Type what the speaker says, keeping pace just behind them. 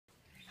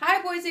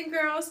Hi, boys and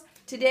girls.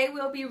 Today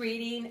we'll be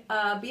reading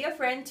Be a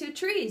Friend to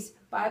Trees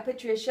by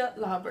Patricia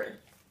Lauber.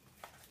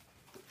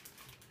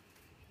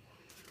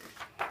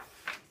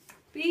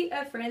 Be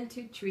a friend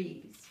to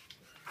trees.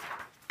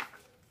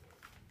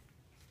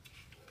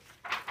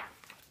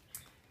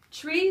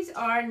 Trees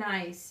are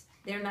nice.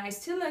 They're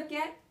nice to look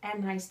at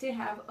and nice to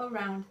have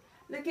around.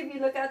 Look, if you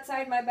look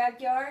outside my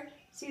backyard,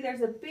 see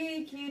there's a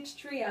big, huge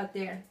tree out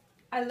there.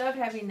 I love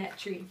having that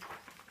tree.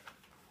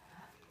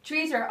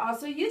 Trees are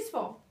also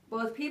useful.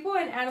 Both people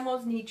and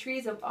animals need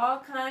trees of all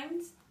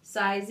kinds,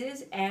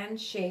 sizes, and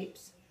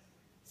shapes.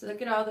 So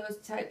look at all those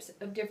types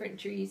of different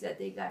trees that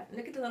they got.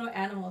 Look at the little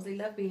animals. They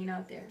love being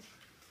out there.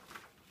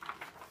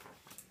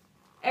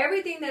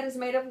 Everything that is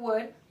made of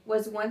wood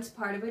was once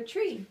part of a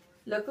tree.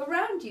 Look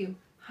around you.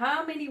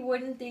 How many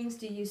wooden things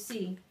do you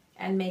see?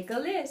 And make a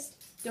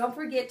list. Don't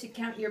forget to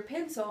count your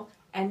pencil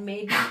and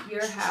maybe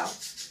your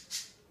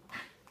house.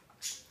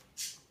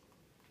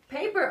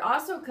 Paper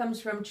also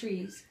comes from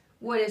trees.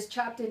 Wood is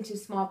chopped into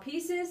small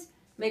pieces,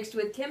 mixed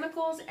with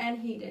chemicals, and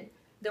heated.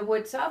 The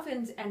wood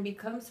softens and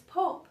becomes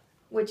pulp,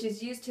 which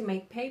is used to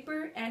make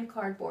paper and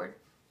cardboard.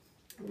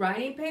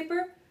 Writing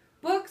paper,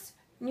 books,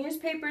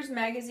 newspapers,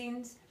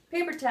 magazines,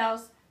 paper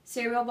towels,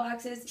 cereal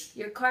boxes,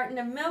 your carton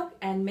of milk,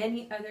 and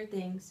many other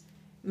things.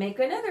 Make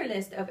another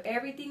list of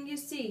everything you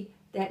see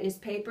that is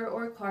paper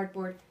or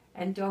cardboard,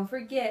 and don't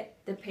forget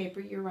the paper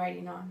you're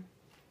writing on.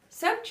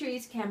 Some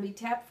trees can be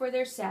tapped for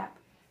their sap.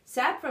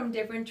 Sap from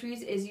different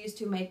trees is used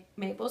to make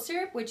maple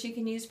syrup, which you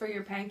can use for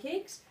your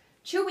pancakes.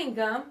 Chewing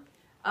gum,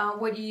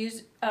 what you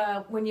use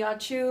when y'all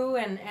chew,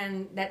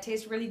 and that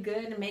tastes really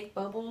good and make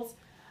bubbles.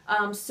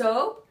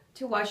 Soap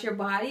to wash your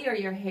body or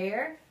your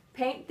hair.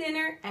 Paint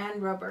thinner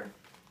and rubber.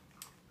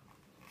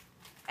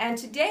 And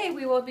today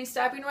we will be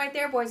stopping right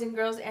there, boys and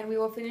girls, and we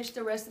will finish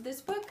the rest of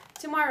this book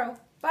tomorrow.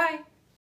 Bye.